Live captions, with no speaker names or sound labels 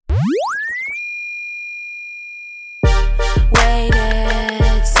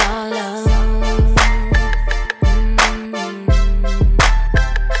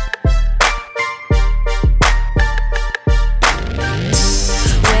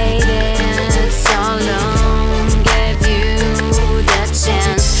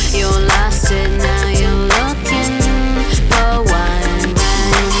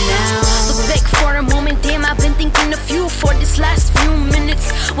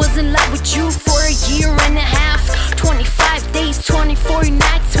you for a year and a half, 25 days, 24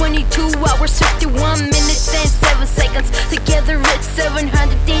 nights, 22 hours, 51 minutes and 7 seconds. Together it's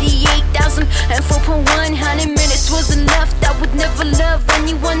 788,000 and 4.100 minutes. Was enough, that would never love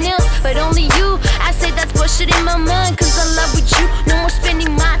anyone else but only you. I say that's bullshit in my mind, cause I love with you. No more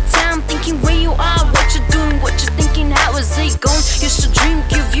spending my time thinking where you are, what you're doing, what you're thinking, how is it going. Used to dream,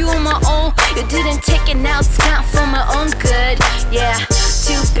 give you my all. You didn't take it, now it's gone for my own good. Yeah,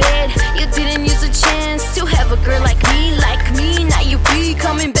 too bad you didn't use a chance to have a girl like me, like me. Now you be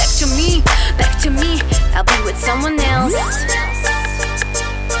coming back to me, back to me. I'll be with someone else.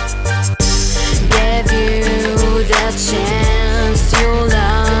 Gave you the chance, you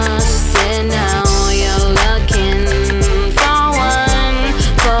lost it. Now you're looking for one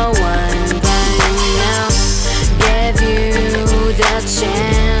right now. Gave you the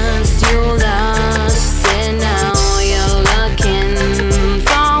chance, you lost it. Now you're looking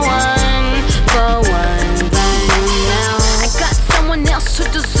for one right now. I got someone else who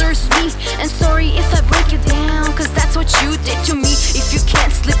deserves me, and sorry if I break you down, cause that's what you did to me. If you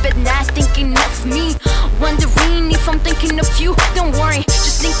can't sleep at night thinking of me, wondering if I'm thinking of you, don't worry,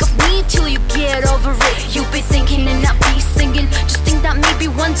 just think of me till you get over it. You'll be thinking and I'll be singing. Just think that maybe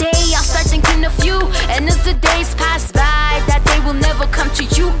one day I'll start thinking of you. And as the days pass by, that day will never come to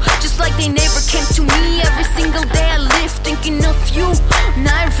you, just like they never came to me. Every single day I live thinking of you.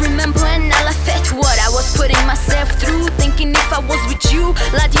 Now I remember and I laugh at what I was putting myself through, thinking if I was with you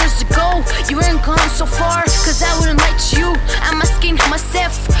a lot years ago, you weren't gone so far, cause I wouldn't let you. I'm asking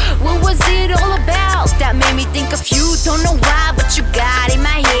myself, what was it all about that made me think of you? Don't know why, but you got in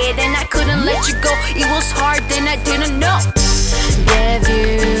my head and I couldn't let you go. It was hard and I didn't know. Gave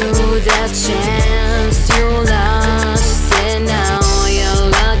you the chance, you lost it. Now you're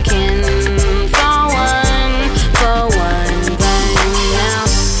looking for one right now.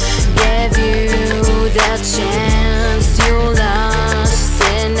 Gave you the chance, you lost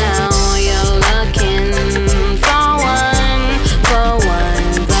it. Now you're looking for one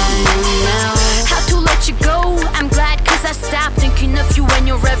right now. How to let you go, I'm glad cause I stopped thinking of you and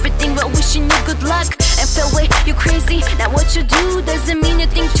you're everything, but wishing you good luck and felt way you crazy. That what you do doesn't mean a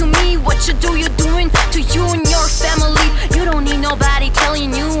thing to me. What you do, you're doing to you and your family. You don't need nobody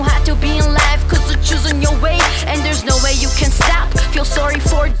telling you how to be in life, cause you're choosing your way and there's no way you can stop. Feel sorry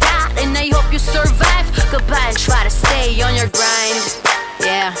for that and I hope you survive. Goodbye and try to stay on your grind.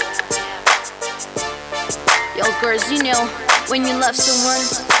 Yeah. Yo girls, you know, when you love someone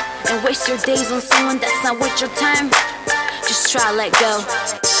and waste your days on someone that's not worth your time, just try to let go.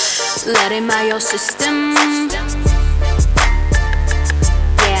 Let him out your system.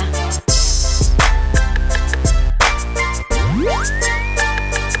 Yeah.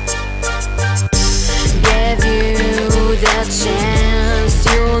 Give you the chance.